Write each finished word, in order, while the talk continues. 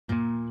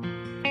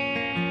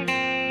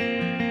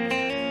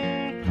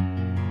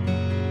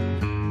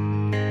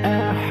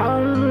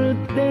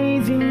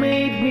days you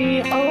made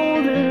me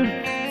older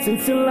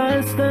since the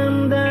last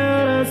time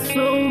that I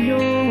saw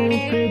your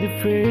pretty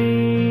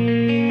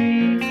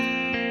face.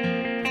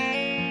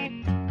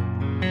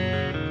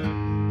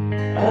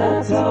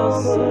 I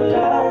told the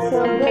last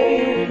time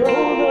they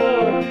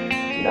colder.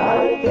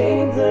 Now the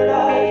things that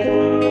I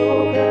can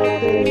look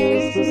at they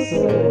used to say.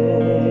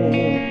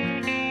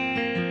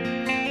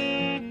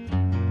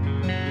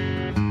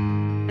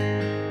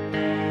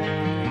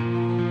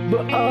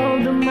 But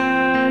all the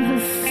miles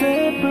are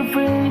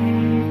separate.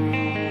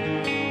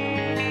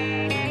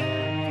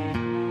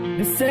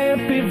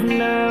 Deceptive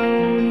now,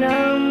 and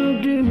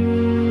I'm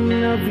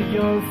dreaming of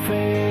your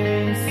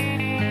face.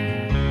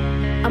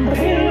 I'm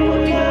here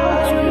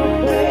without you,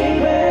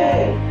 baby.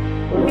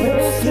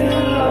 We're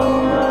still on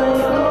my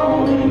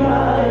own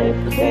mind.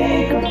 I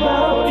think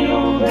about you,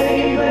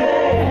 baby,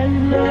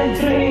 and I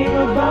dream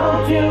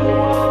about you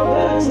all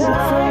the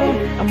time.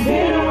 I'm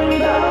here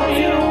without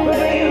you,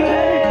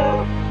 baby,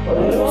 but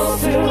you're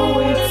still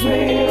with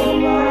me in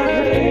my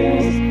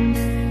dreams.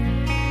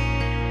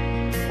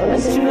 And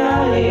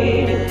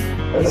tonight,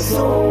 it's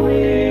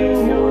only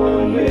you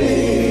and me.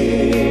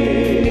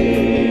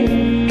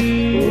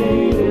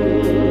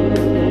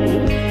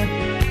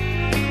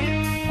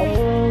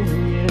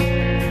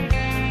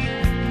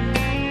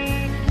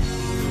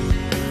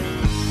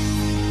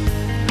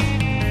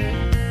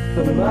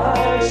 The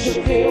nights you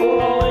keep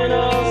rolling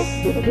us,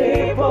 the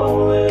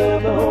people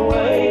live the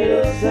way to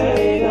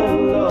say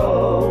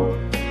hello.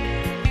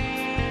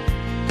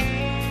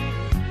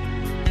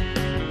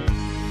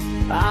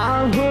 I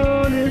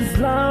heard this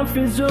life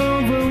is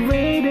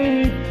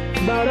overrated,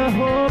 but I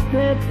hope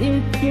that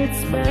it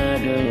gets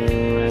better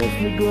as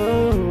we go.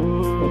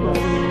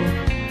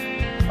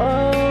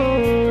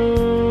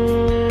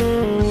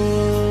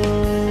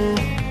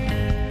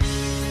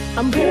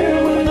 I'm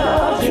here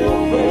without you,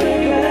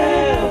 baby.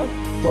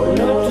 But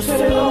not to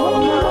stay all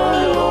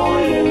night, all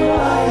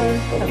night.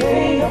 I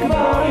think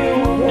about you,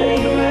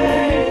 baby,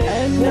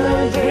 and I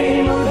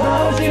dream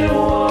about you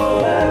all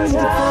the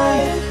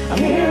time. I'm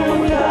here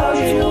without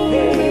you,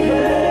 baby.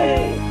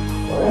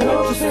 But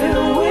not to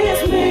stay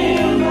with me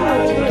in my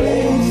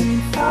dreams.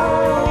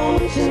 Oh,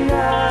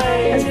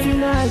 tonight, and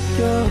tonight,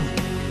 girl,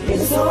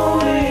 it's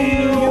only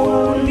you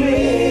and me.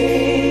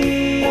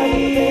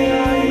 Everything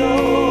I know,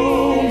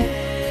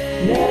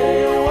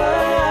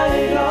 anywhere I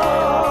go.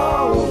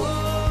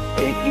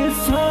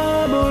 It's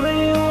hard, but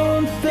it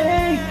won't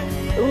take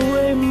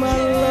away my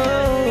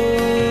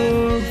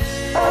love.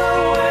 I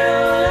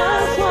will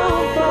ask for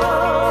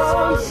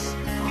thoughts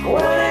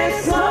when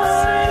it's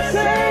hard to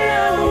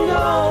say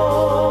no.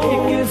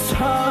 It gets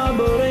hard,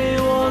 but it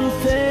won't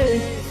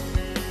take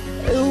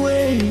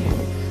away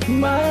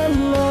my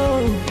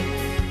love.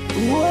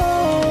 Whoa.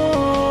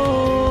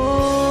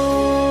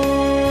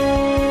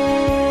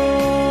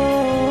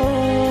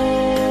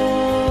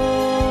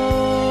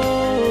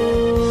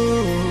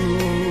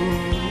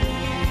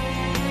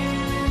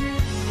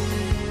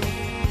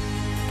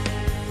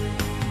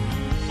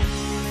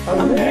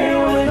 I'm here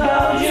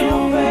without you,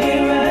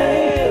 baby.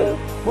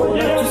 But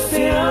you're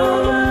still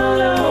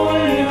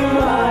alone in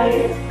my.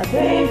 I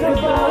think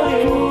about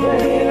you,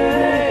 baby,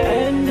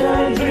 and I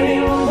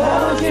dream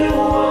about you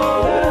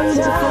all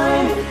the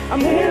time. I'm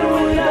here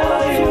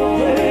without you,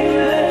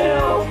 baby,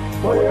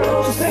 but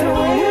you're still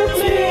with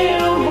me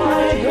in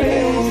my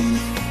dreams.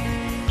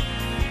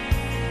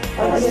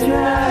 And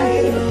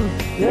tonight,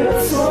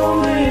 there's so